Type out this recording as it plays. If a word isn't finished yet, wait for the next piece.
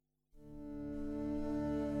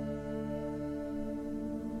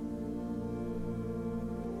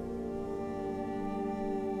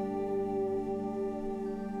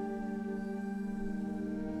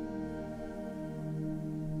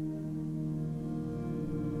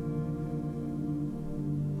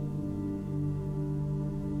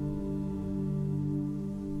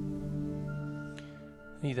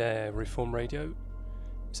Hey there, Reform Radio.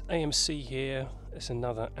 It's AMC here. It's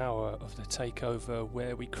another hour of the Takeover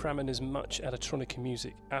where we cram in as much electronica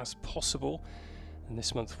music as possible. And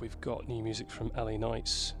this month we've got new music from LA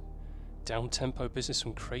Knights, down-tempo business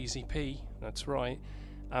from Crazy P, that's right.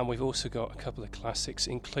 And we've also got a couple of classics,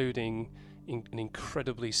 including an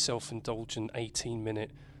incredibly self-indulgent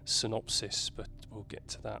 18-minute synopsis, but we'll get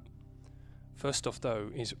to that. First off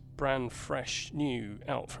though is brand fresh new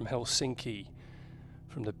out from Helsinki.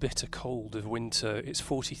 From the bitter cold of winter, it's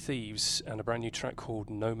 40 Thieves and a brand new track called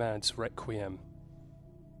Nomad's Requiem.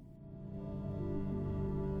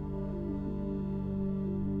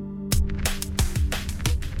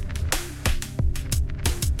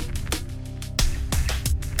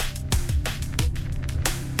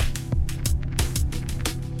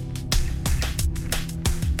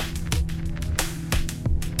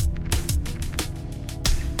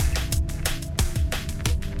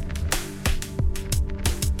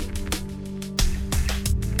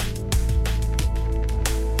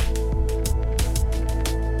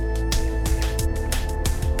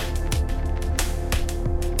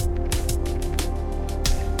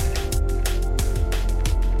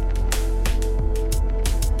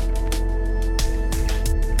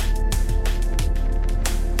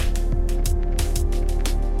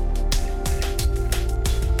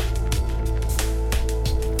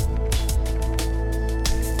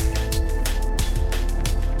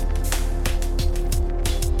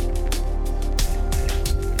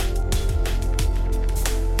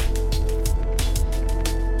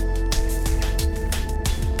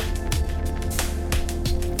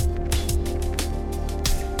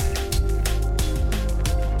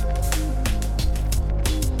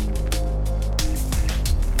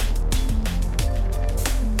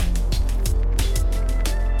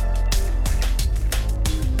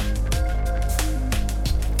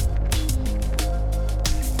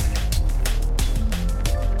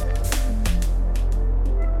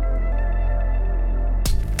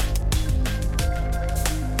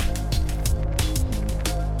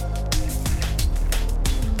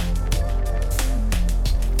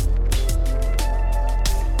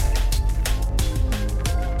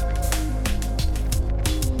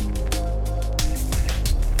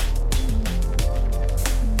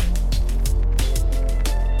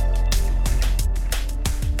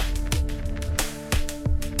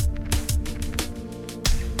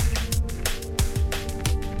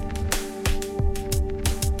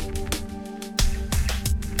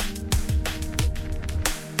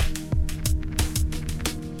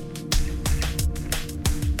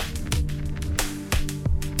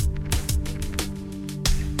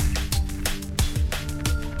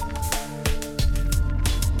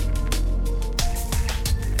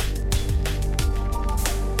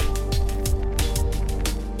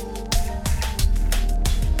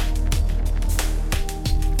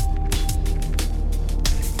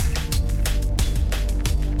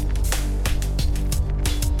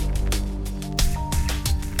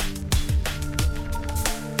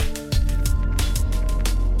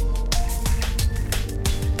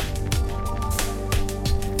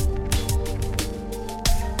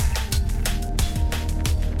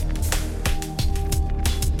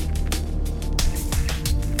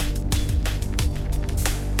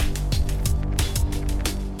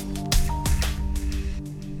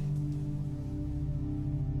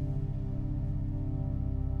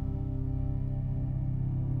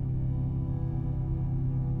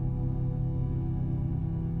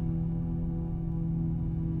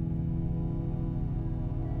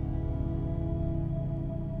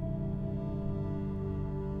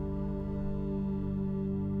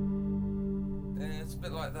 It's a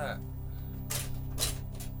bit like that.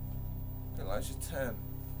 A bit like your 10.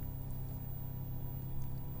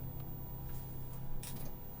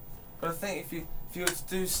 But I think if you were to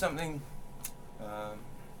do something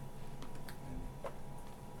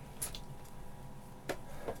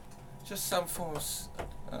just some form of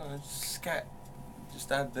I don't know, just scat,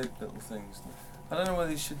 just add the little things. I don't know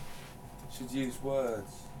whether you should use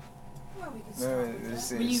words. Well, we could start with that. It's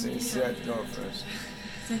the go first.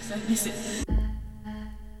 Yes, I miss it.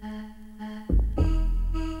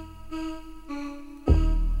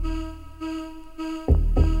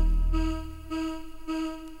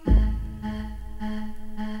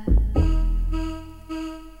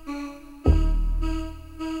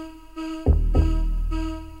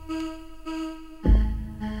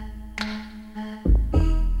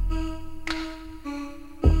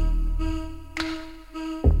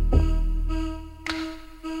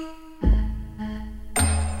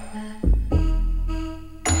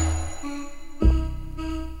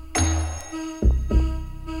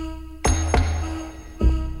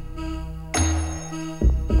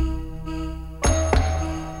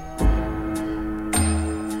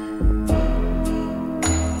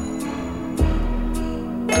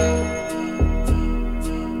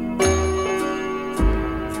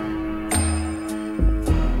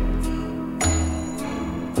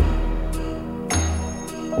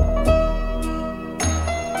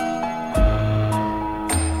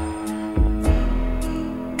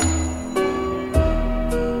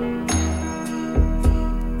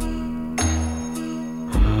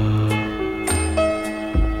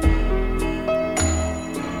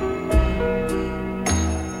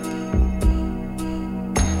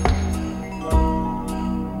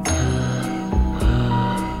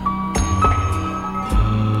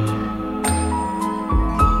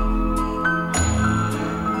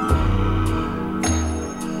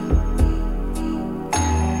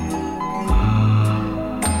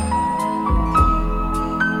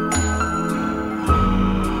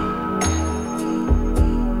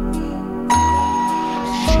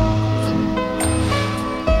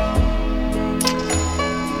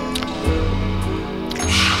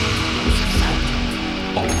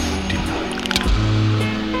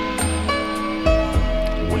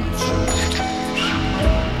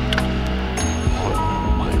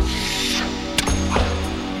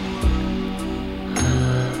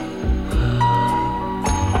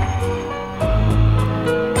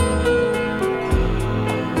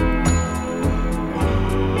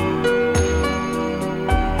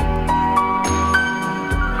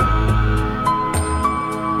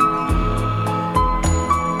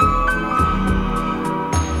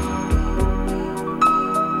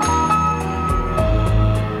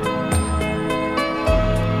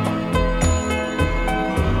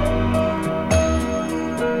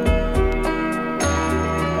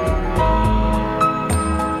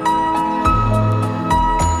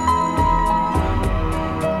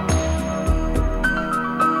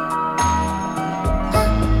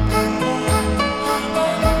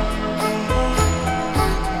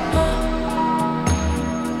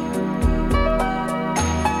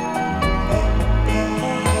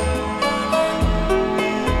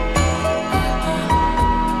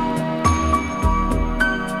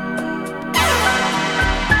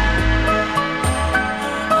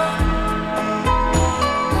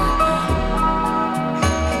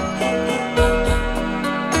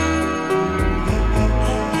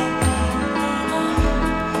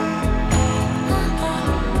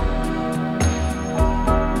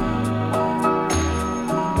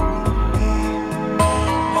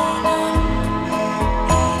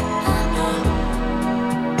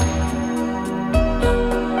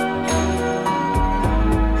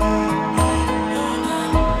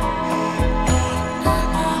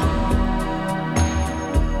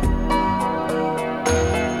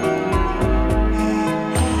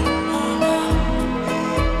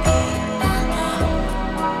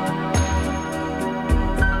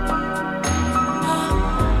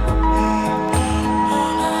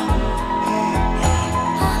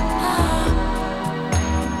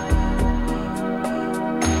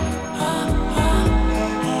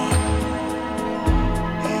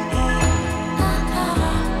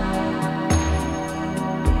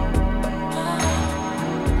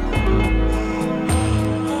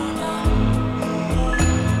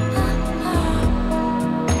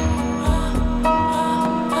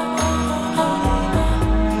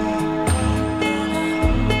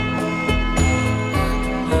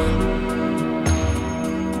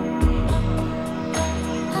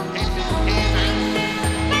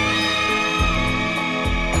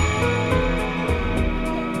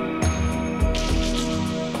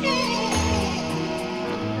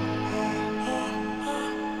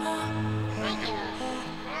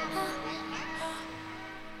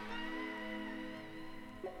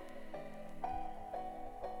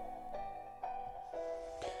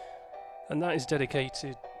 And that is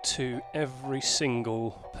dedicated to every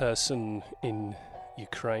single person in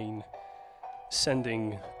Ukraine,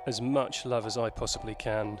 sending as much love as I possibly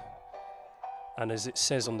can. And as it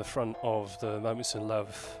says on the front of the Moments of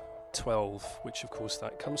Love 12, which of course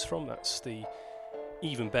that comes from, that's the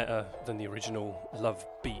even better than the original Love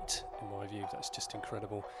beat, in my view. That's just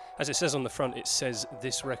incredible. As it says on the front, it says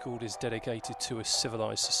this record is dedicated to a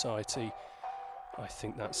civilized society. I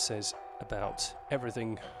think that says about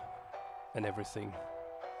everything and everything.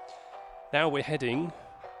 Now we're heading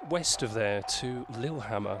west of there to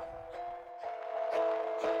Lillehammer.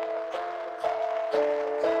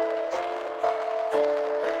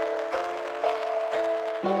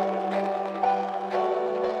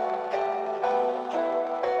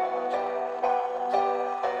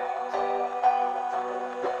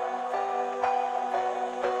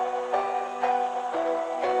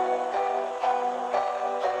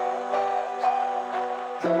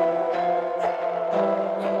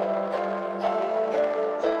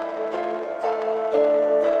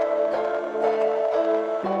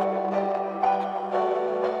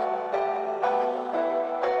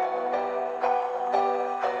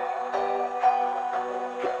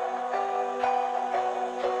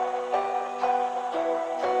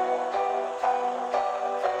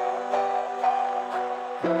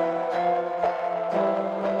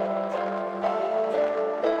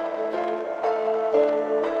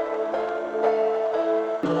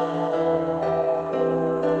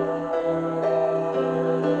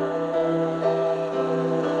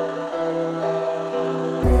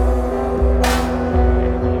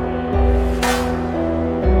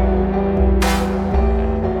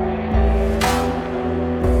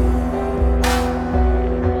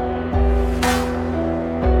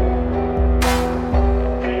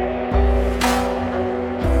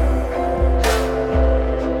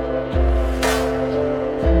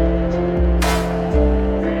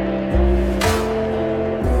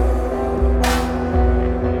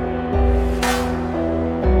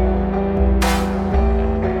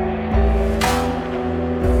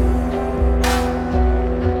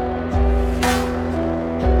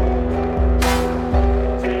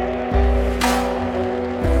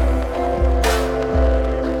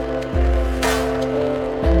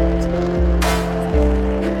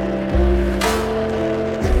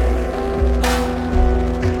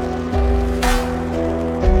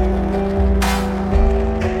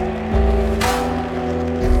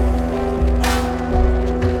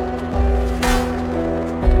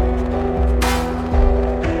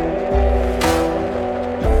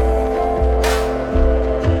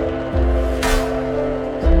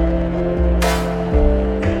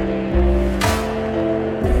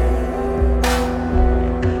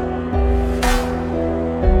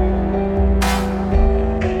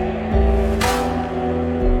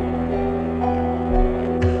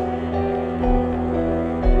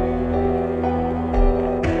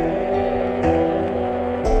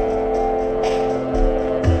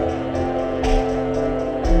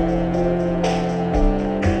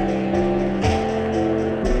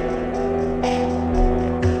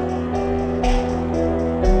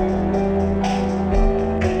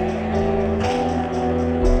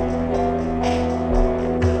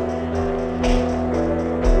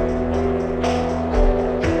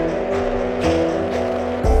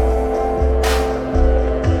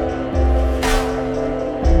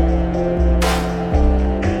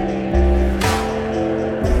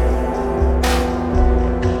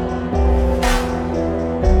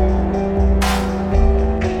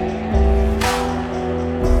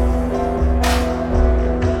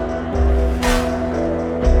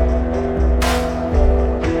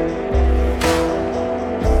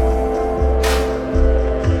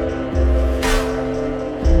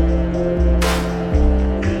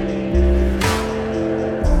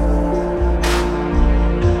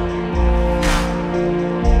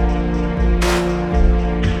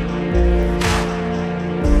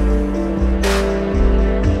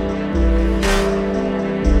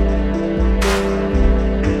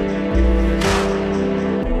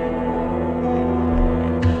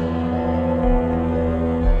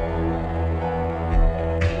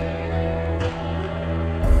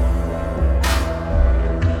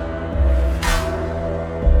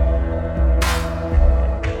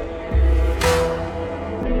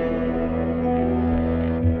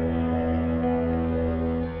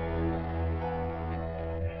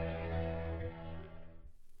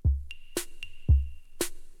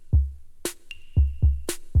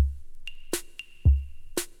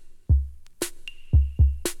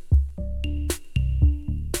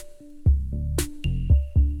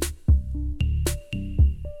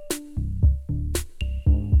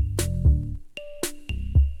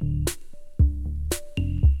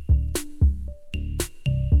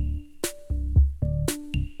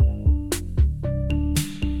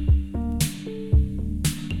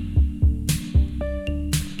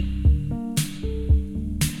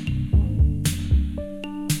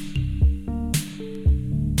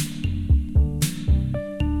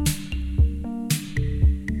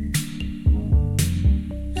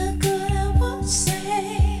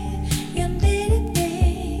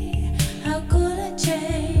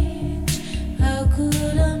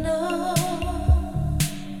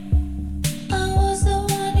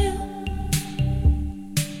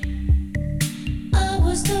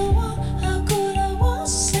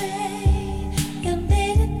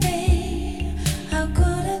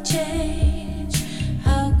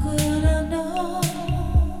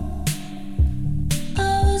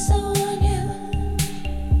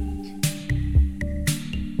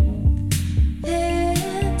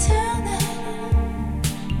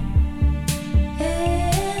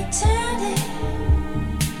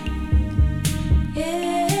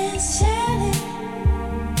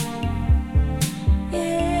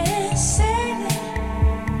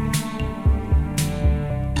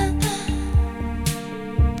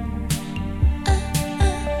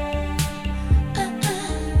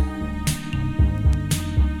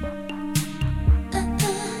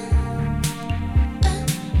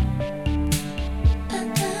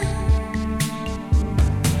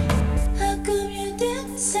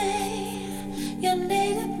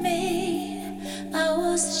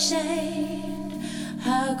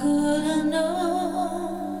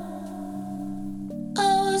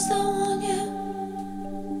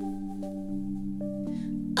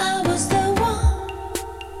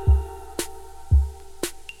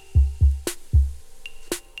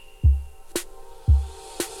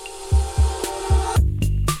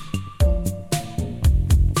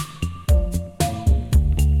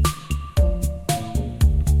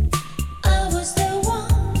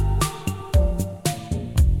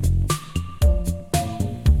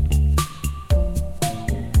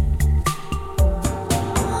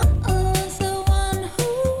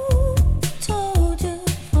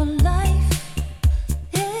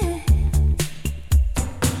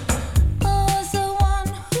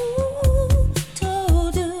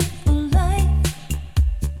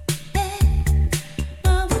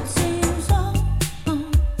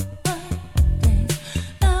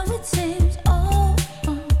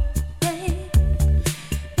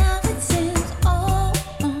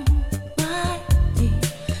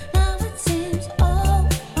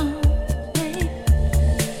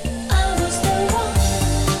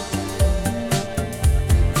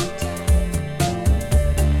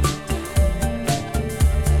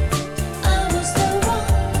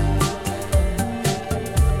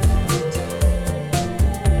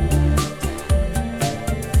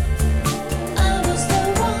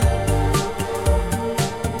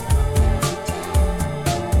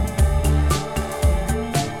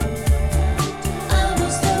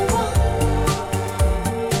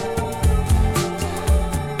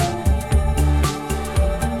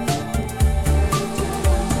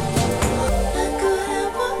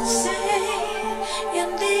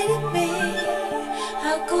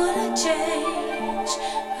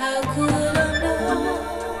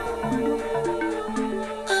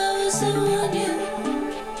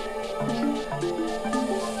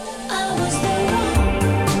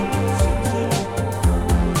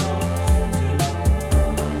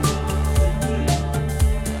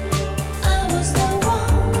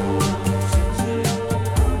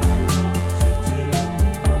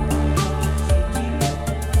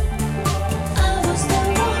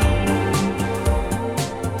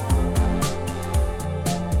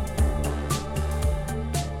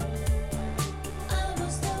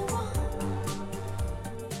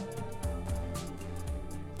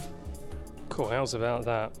 Cool, how's about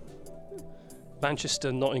that?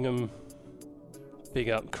 Manchester, Nottingham, big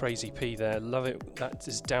up, Crazy P there, love it. That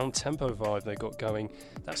is down-tempo vibe they got going.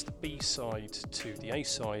 That's the B-side to the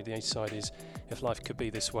A-side. The A-side is If Life Could Be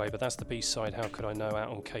This Way, but that's the B-side, How Could I Know, out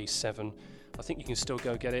on K7. I think you can still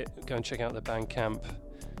go get it, go and check out the Bandcamp,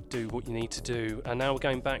 do what you need to do. And now we're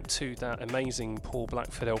going back to that amazing Paul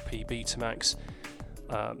Blackford LP, Betamax.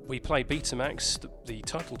 We play Betamax, the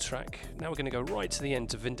title track. Now we're going to go right to the end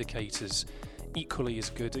to Vindicators. Equally as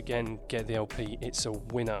good. Again, get the LP, it's a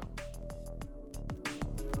winner.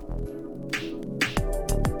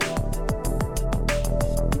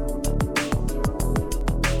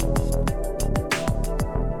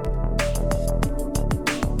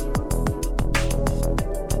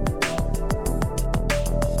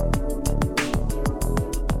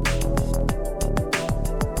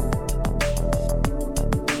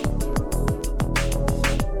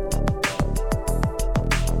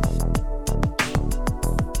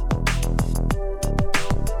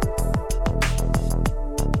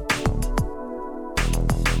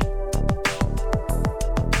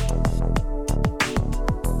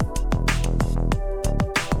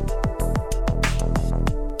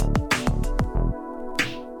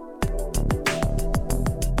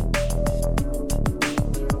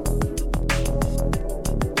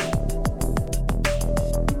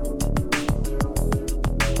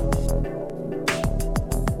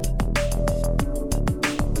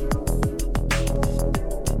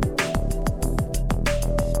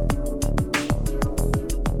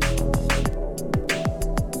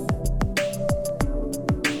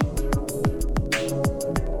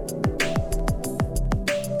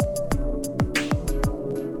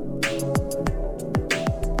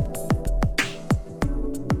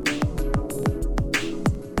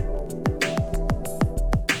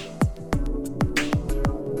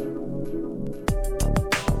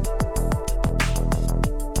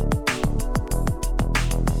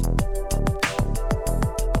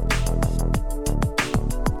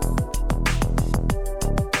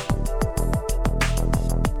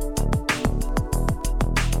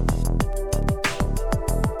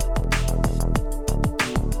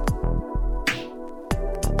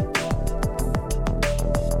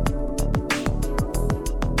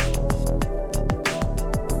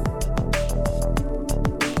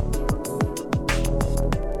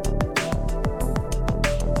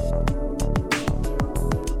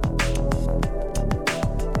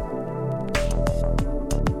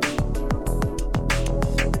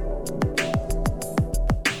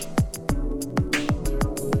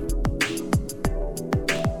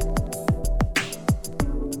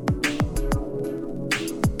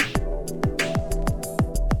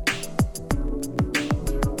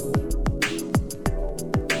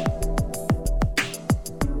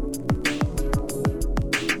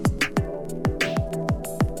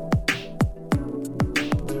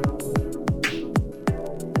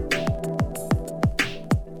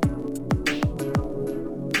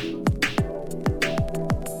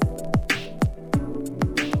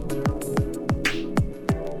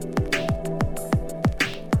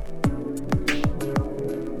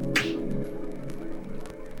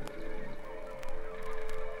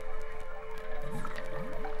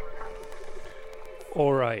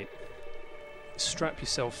 Alright, strap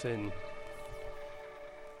yourself in.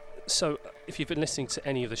 So, if you've been listening to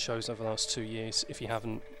any of the shows over the last 2 years, if you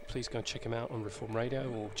haven't, please go and check them out on Reform Radio,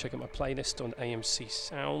 or check out my playlist on AMC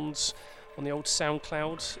Sounds. On the old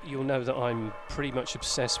SoundCloud, you'll know that I'm pretty much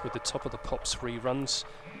obsessed with the Top of the Pops reruns.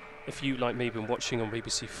 If you, like me, been watching on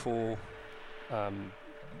BBC4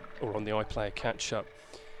 or on the iPlayer catch-up,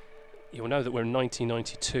 you'll know that we're in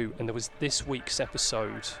 1992, and there was this week's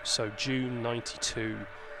episode, so June 92,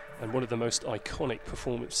 and one of the most iconic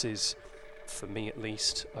performances, for me at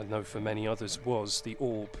least, I know for many others, was the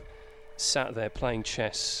Orb sat there playing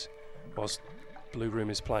chess whilst Blue Room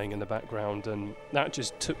is playing in the background, and that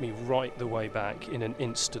just took me right the way back in an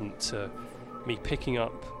instant to me picking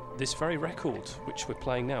up this very record which we're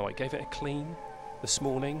playing now. I gave it a clean this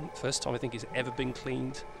morning, first time I think it's ever been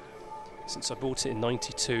cleaned since I bought it in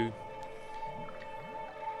 92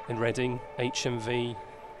 in Reading, HMV,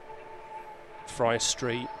 Friar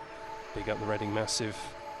Street, big up the Reading Massive,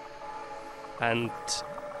 and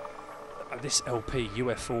this LP,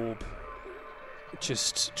 UF Orb,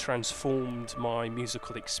 just transformed my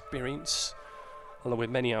musical experience, along with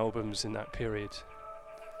many albums in that period.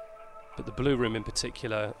 But the Blue Room in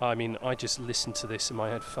particular, I mean, I just listened to this in my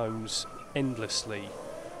headphones endlessly.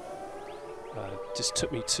 Just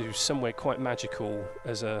took me to somewhere quite magical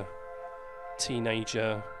as a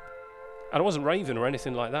teenager. And I wasn't raving or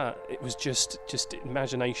anything like that. It was just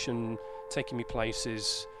imagination taking me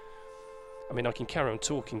places. I mean, I can carry on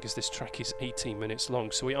talking because this track is 18 minutes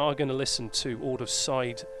long. So we are going to listen to all of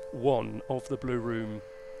side 1 of the Blue Room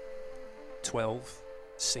 12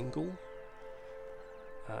 single.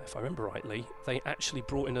 If I remember rightly, they actually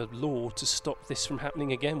brought in a law to stop this from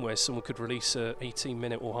happening again, where someone could release a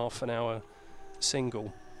 18-minute or half an hour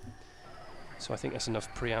single. So I think that's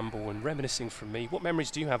enough preamble and reminiscing from me. What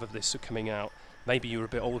memories do you have of this coming out? Maybe you were a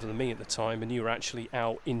bit older than me at the time and you were actually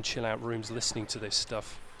out in chill-out rooms listening to this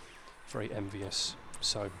stuff. Very envious.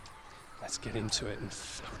 So let's get into it and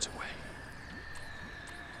float away.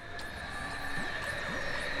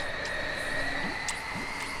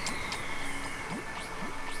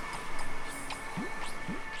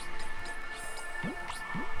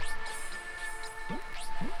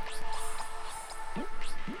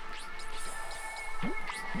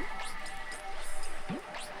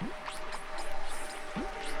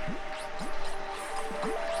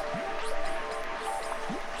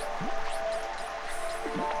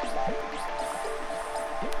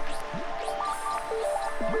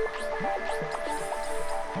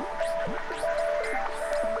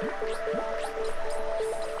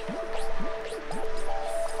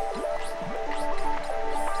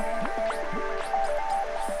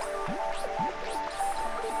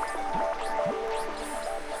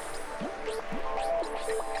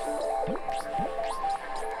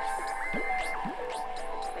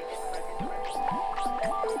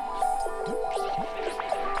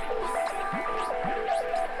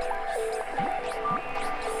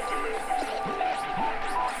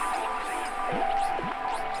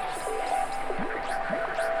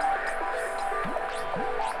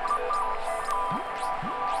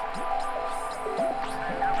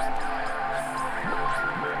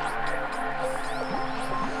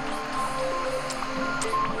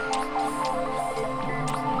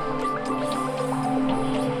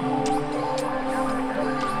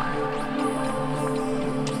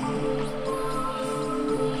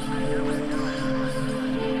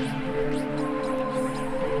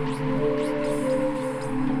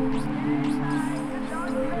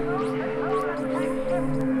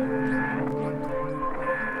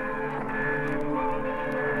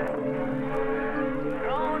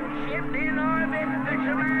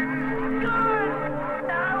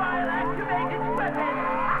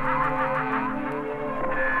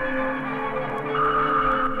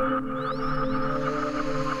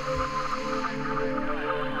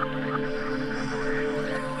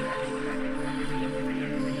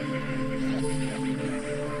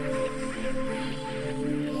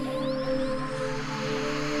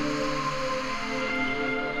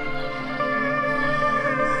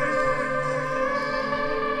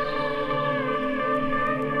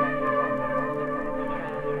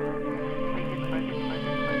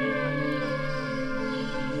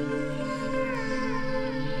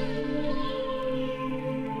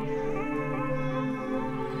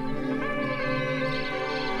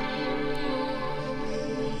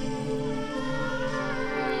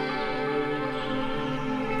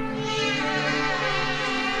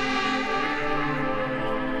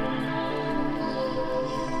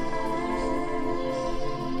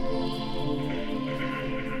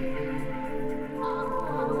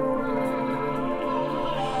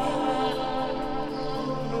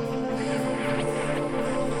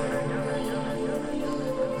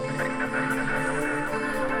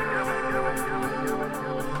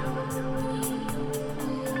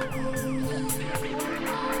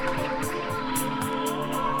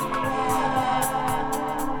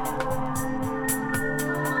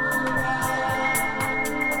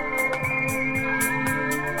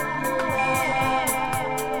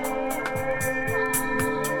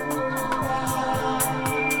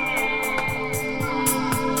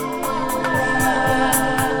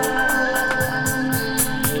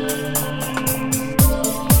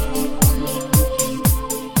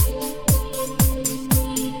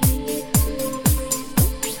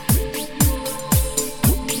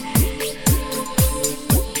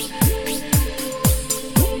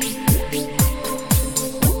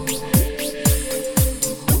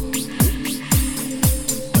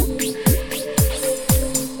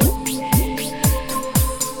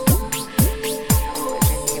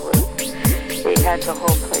 had the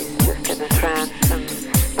whole place just in a trance, and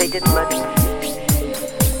they didn't let it.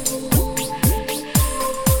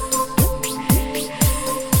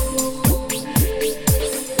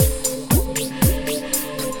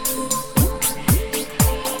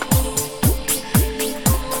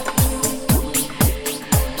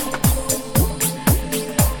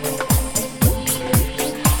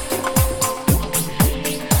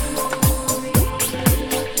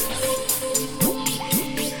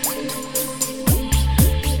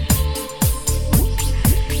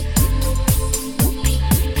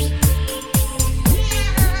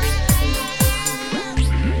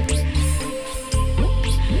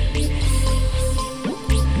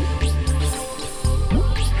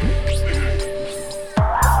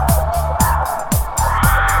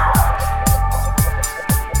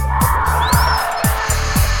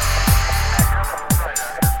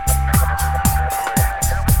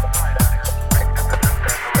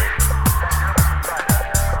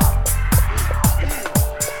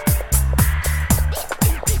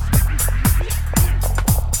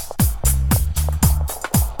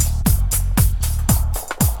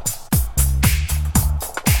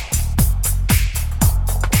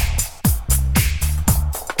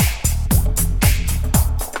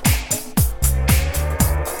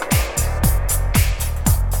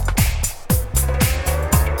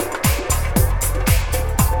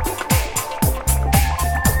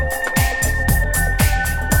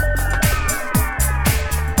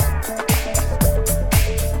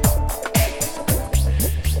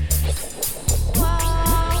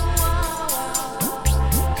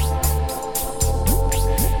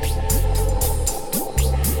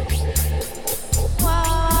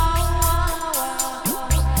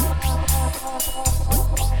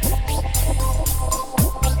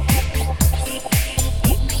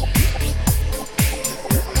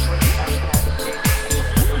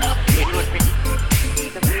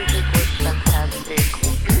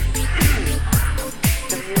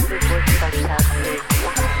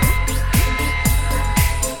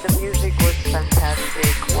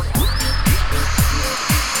 fantastic.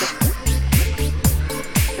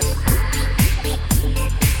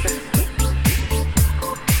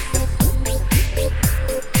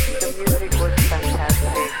 The music was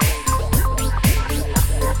fantastic.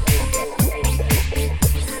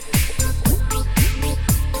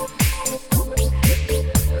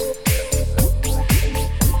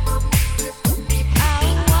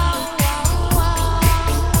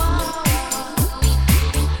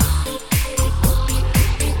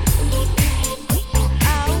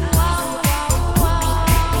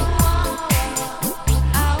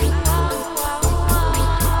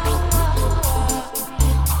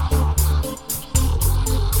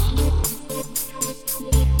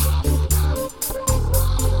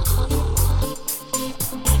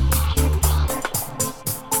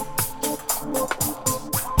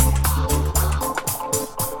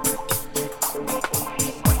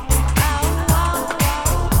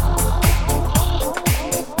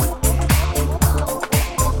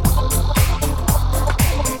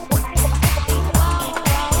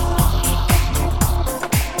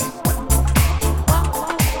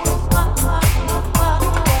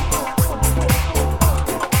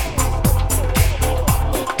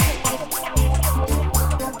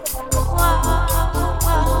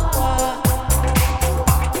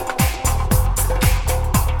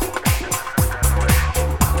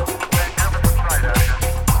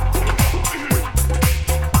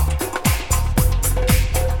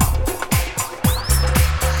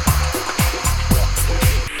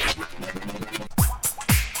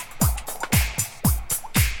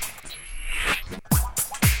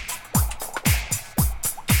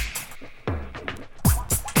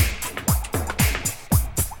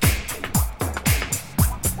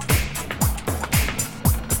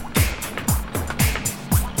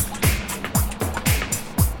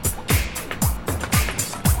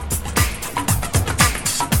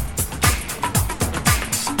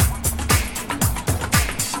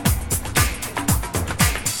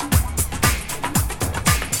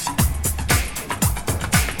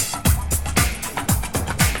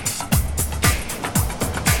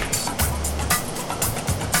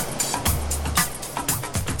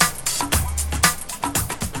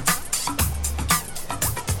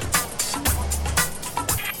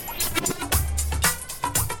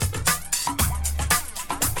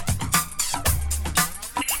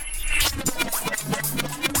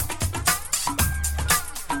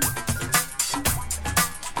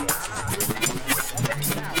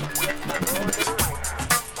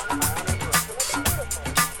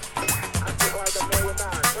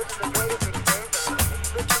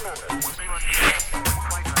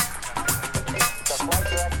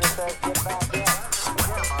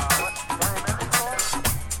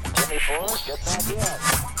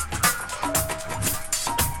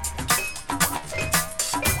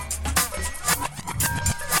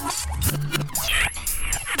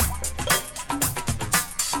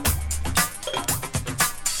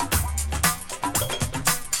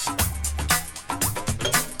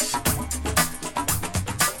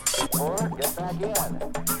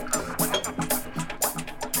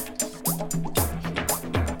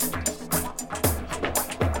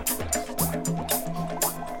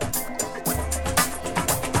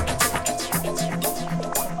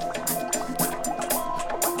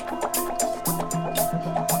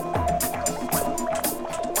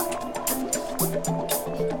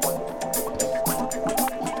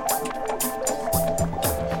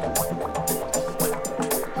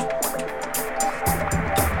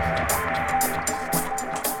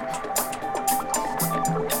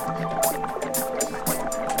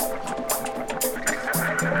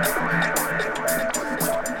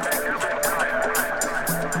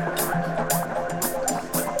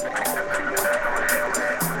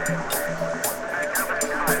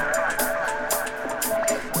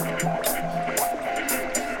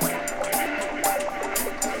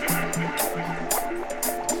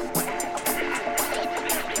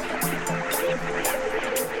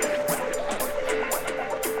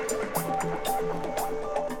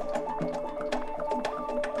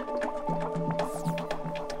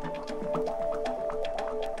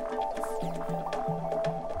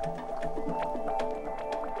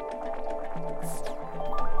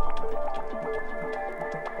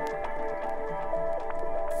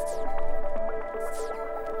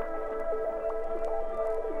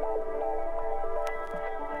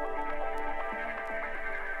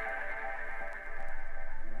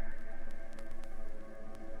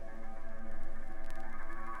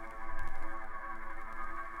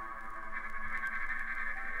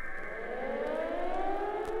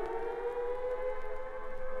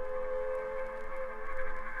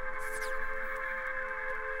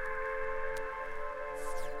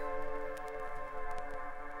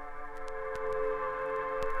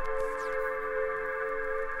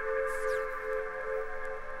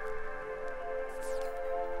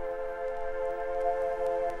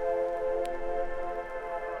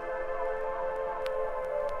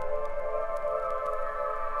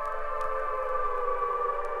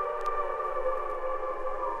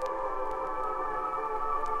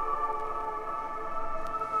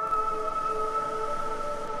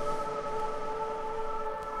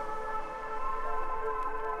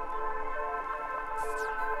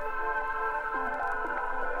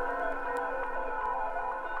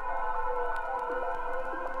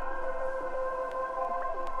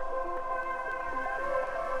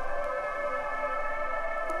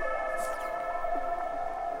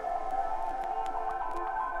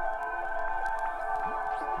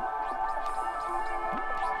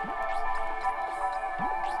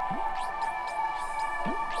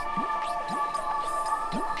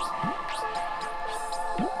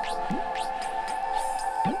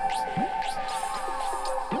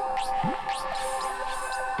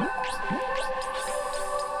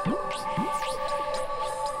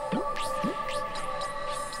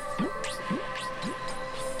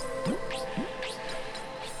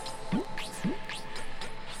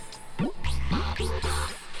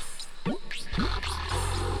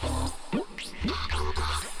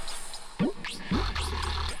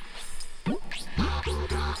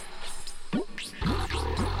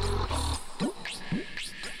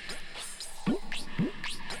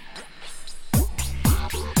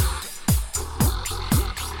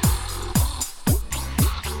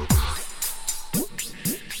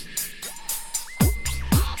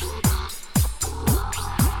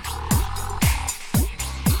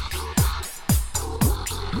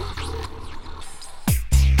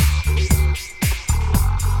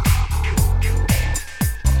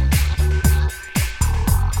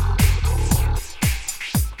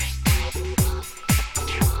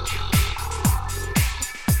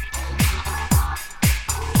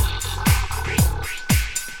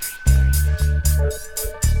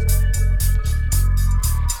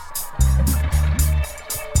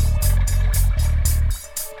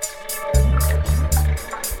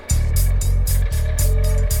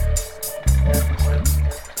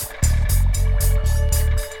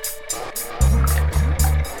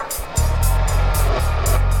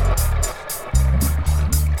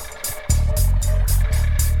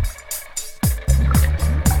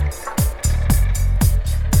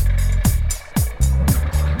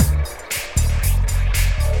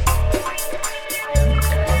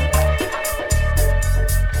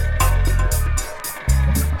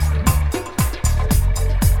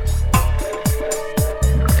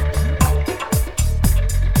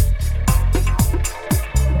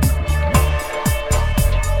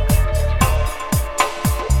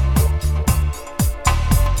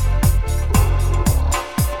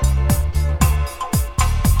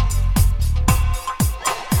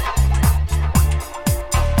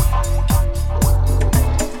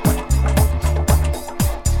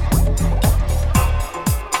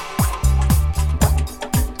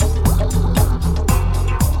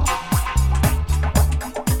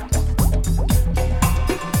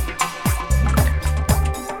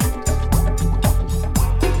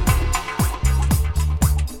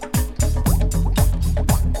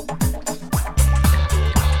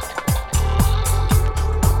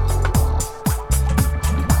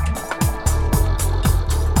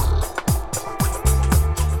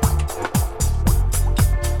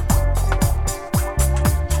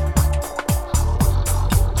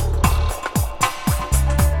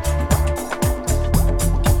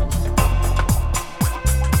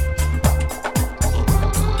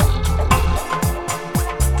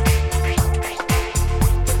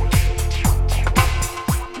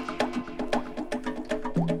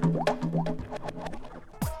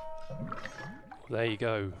 you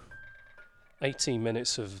go. 18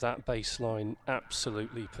 minutes of that bass line,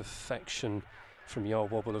 absolutely perfection from Yar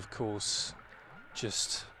Wobble, of course.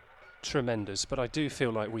 Just tremendous. But I do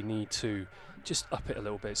feel like we need to just up it a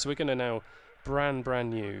little bit. So we're going to now brand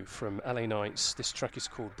new from LA Nights. This track is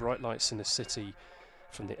called Bright Lights in the City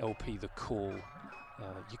from the LP The Call.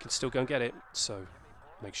 You can still go and get it, so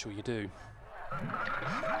make sure you do.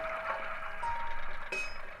 Yeah.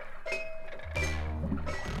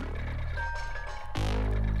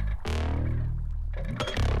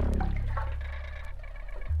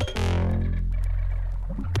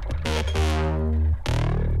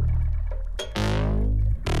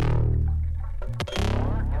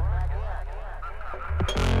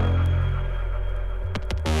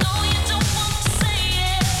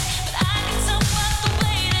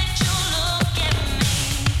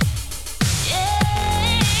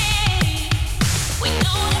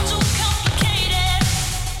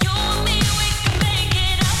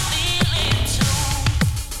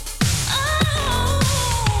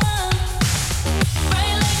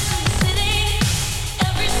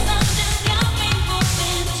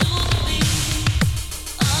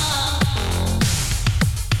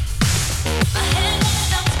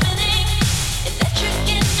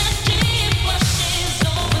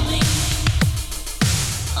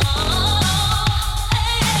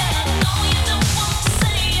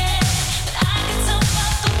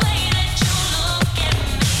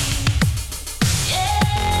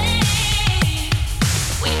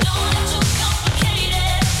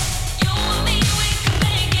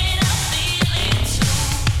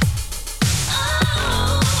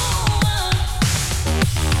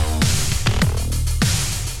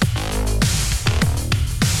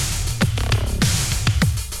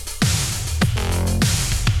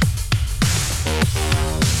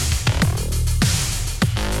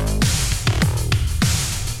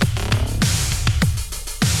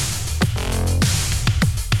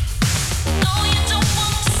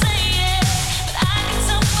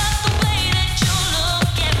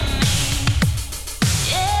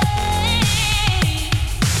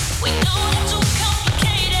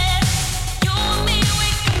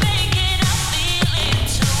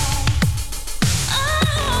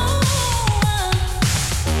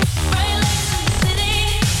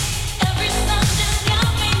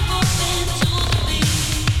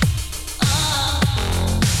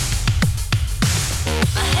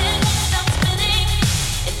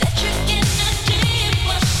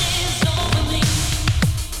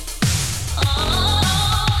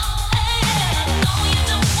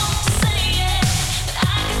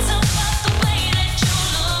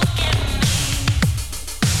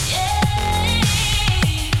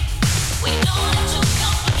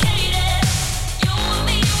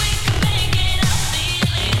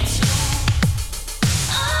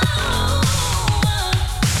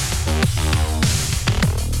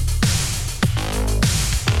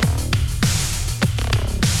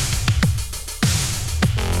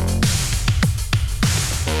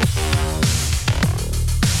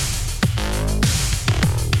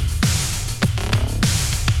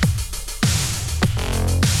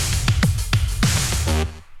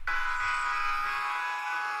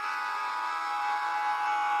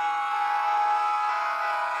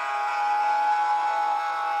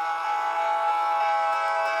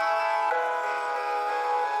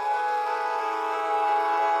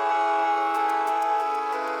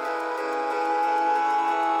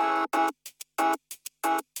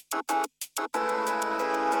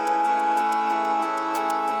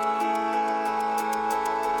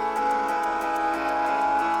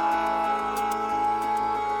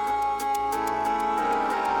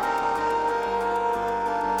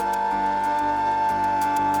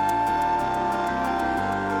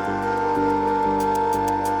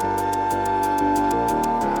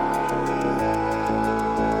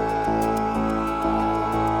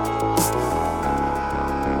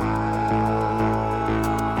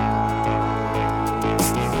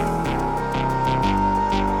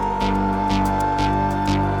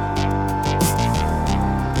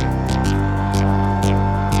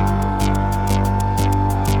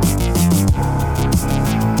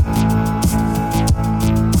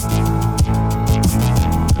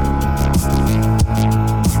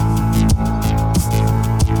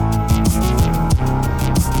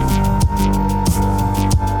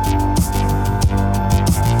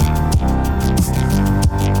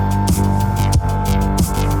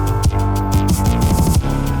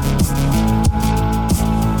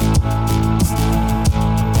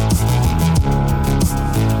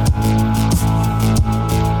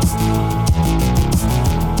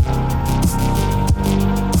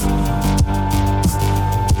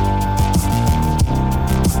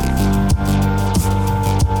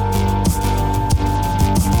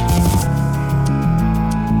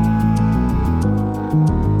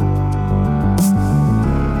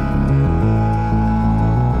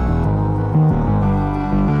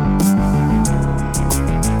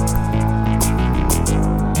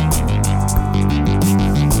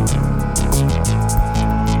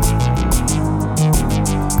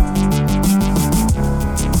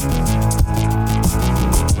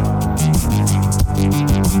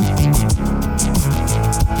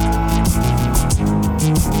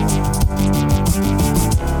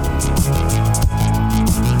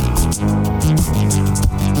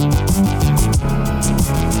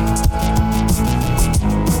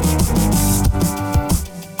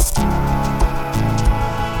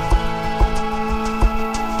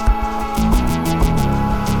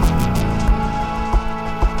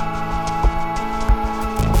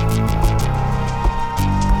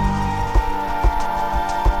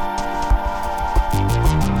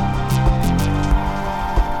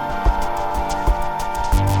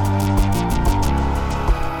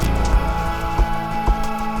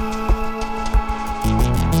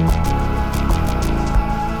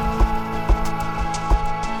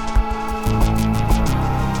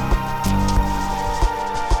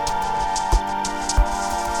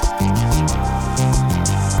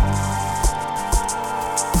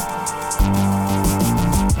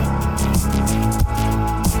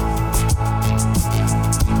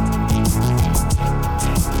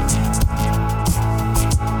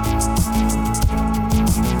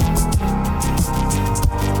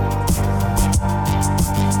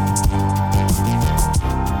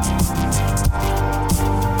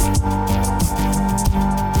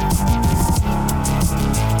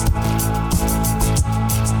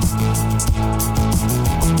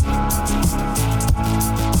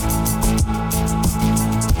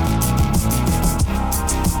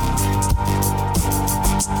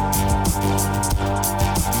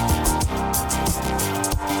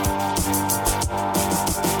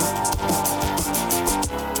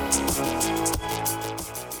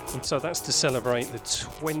 So that's to celebrate the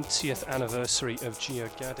 20th anniversary of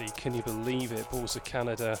Geogadi. Can you believe it? Balls of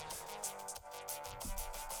Canada.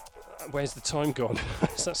 Where's the time gone?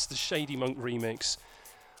 That's the Shady Monk remix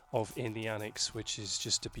of In the Annex, which is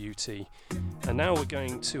just a beauty. And now we're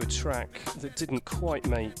going to a track that didn't quite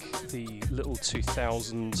make the little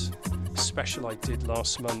 2000 special I did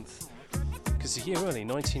last month, because a year early,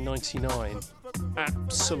 1999,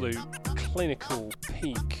 absolute clinical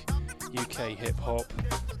peak UK hip hop.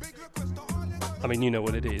 I mean, you know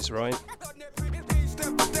what it is, right? We're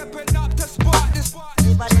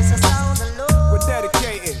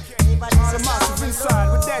dedicated. All the massive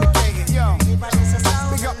inside, we're dedicated. Yo,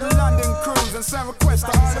 big up the London crews and send requests to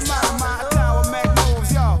all the man of tower make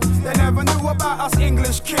moves. Yo, they never knew about us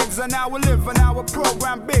English kids, and now we live and now we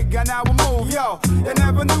program big and now we move. Yo, they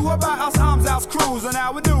never knew about us arms house crews, and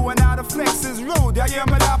now we do, and now the flex is rude. You hear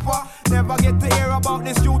me, dapper? Never get to hear about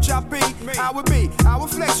this you choppy. How we be, how we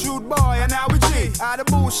flex rude boy, and how we G. How the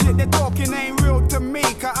bullshit they talking ain't real to me,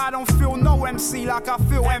 cause I don't feel no MC like I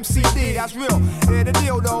feel MCD. That's real. Hear the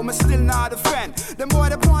deal though, me still not defend. Them boy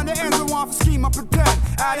that point the ends and want to scheme and pretend.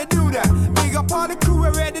 How they do that? Big up all the crew, we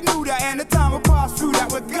already knew that. And the time we pass through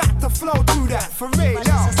that, we got to flow through that. For real,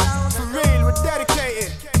 yo. For real, we're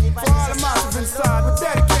dedicated. For all the massive inside, we're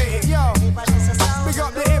dedicated, yo. Big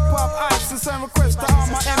up the hip hop ice and send requests to all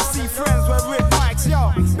my MC friends with Rip Mikes,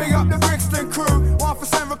 yo. Big up the Brixton crew, want for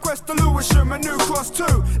send requests to Lewisham and New Cross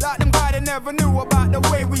too. Like them guys that never knew about the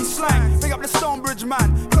way we slang. Big up the Stonebridge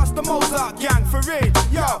man, plus the Mozart gang, for real,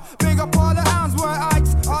 yo. Big up all the Hounsworth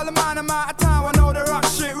Ikes, all the man I'm out of town, I know the rock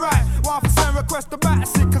shit right. Want for send requests to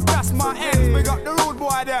Battersea, cause that's my ends. Big up the rude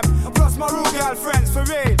boy them, and plus my rude girl friends, for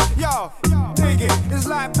real, yo. Dig it, it's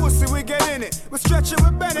like pussy, we get in it. We stretch it,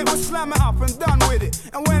 we bend it, we slam it up and done with it.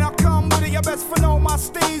 And when I come with it, you best for know my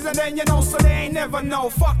steez. And then you know, so they ain't never know.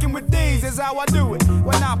 Fucking with these is how I do it,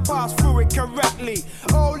 when I pass through it correctly.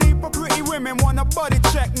 Whole heap of pretty women wanna body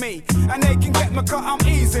check me, and they can get me cause I'm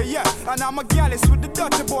easy, yeah. And I'm a gallus with the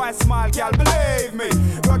dirty boy smile, gal, believe me.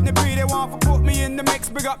 Rodney P, they want to put me in the mix.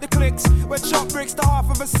 Big up the clicks, we chop bricks to half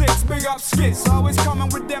of a six. Big up skits, always coming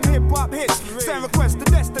with them hip hop hits. Send requests to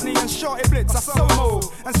Destiny and Shorty Blitz. I so move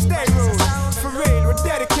and stay rude. For real, we're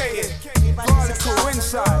dedicated. For all the crew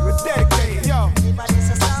inside, we're dedicated. Yo,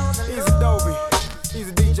 he's Adobe, he's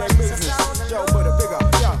a DJ business. Joe, but a big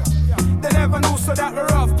up, yo. They never knew, so that we're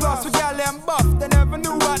rough. Plus we got them buff. They never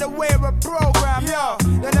knew how to wear a program, yo.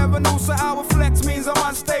 They never knew, so our flex means I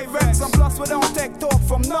want stay vexed. And plus we don't take talk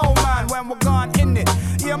from no man when we're gone in it.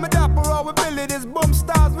 Yeah, me dapper, all we build it is boom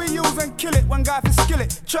stars we use and kill it. One guy for skill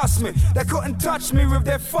it, trust me. They couldn't touch me with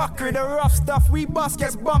their fuckery. The rough stuff we bust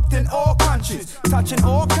gets bumped in all countries. Touching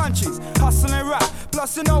all countries, hustling rap.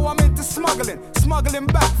 Plus you know I'm into smuggling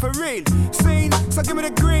back for real. Seen, so give me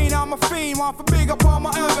the green, I'm a fiend. Want for big up on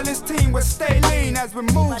my herbalist team. We stay lean as we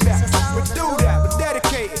move that. We do that, we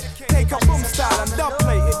dedicated. Take up boom style and dub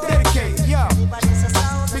plate it, dedicated, yo.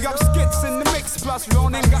 Big up skits in the mix, plus we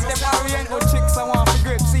only got them oriental chicks I want for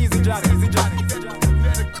grips. Easy Johnny, easy Johnny.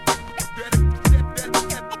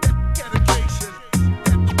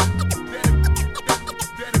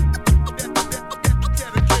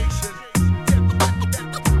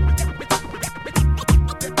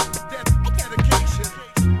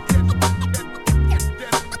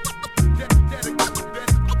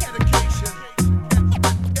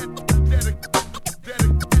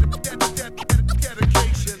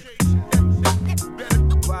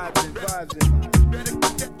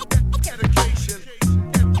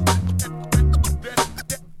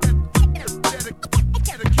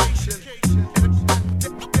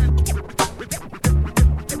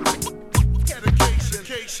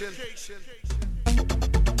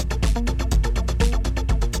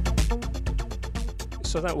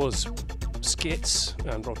 So that was Skits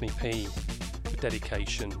and Rodney P with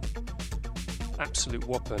Dedication. Absolute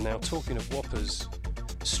whopper. Now, talking of whoppers,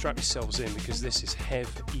 strap yourselves in because this is Hev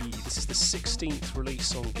E. This is the 16th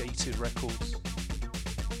release on Gated Records.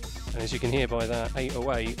 And as you can hear by that,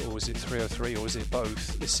 808, or is it 303, or is it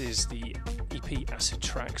both? This is the EP Acid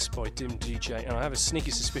Tracks by Dim DJ. And I have a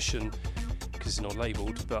sneaky suspicion, because it's not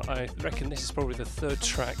labelled, but I reckon this is probably the third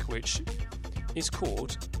track, which is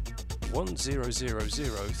called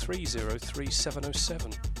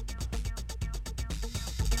 1000303707.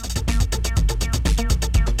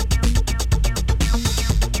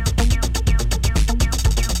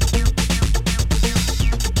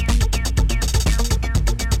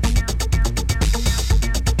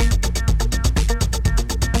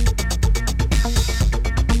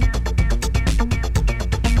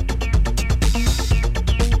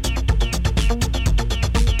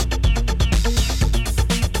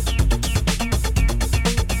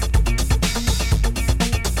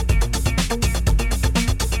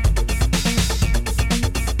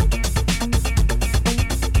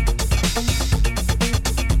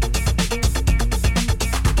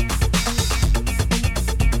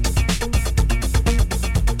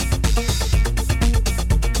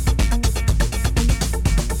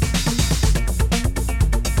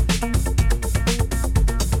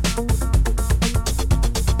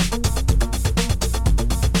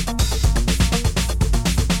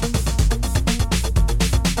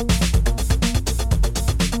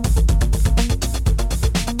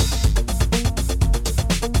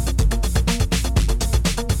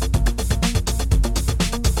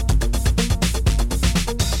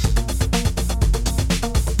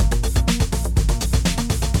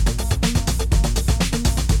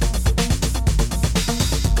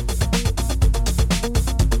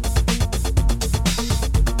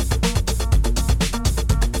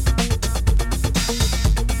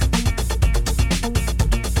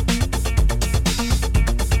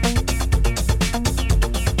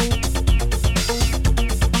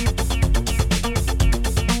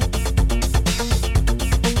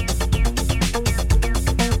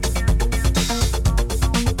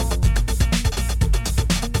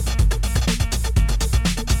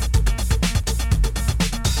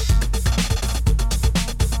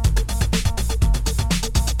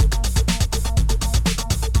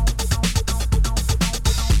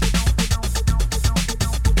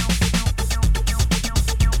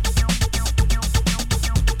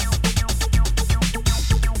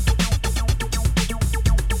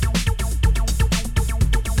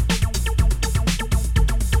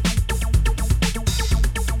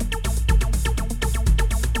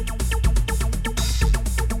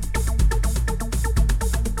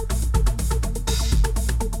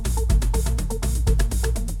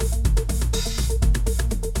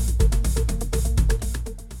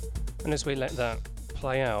 And as we let that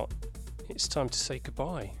play out, it's time to say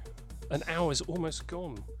goodbye. An hour's almost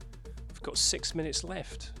gone. We've got 6 minutes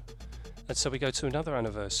left. And so we go to another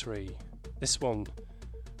anniversary. This one,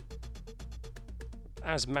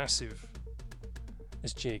 as massive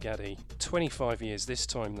as Giagatti. 25 years this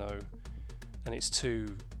time though. And it's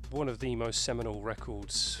to one of the most seminal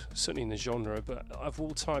records, certainly in the genre, but of all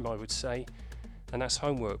time I would say. And that's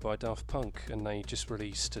Homework by Daft Punk, and they just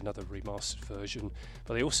released another remastered version.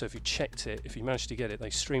 But they also, if you checked it, if you managed to get it, they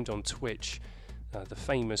streamed on Twitch the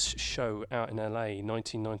famous show out in LA,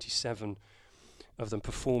 1997, of them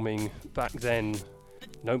performing back then.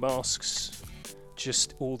 No masks,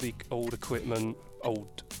 just all the old equipment,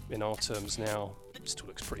 old in our terms now. It still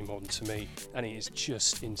looks pretty modern to me, and it is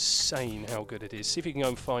just insane how good it is. See if you can go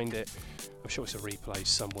and find it. I'm sure it's a replay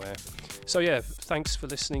somewhere. So yeah, thanks for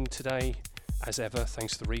listening today. As ever,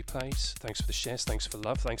 thanks for the replays, thanks for the shares, thanks for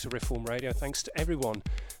love, thanks for Reform Radio, thanks to everyone.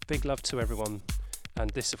 Big love to everyone.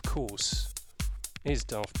 And this, of course, is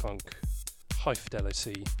Daft Punk. High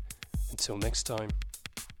fidelity. Until next time.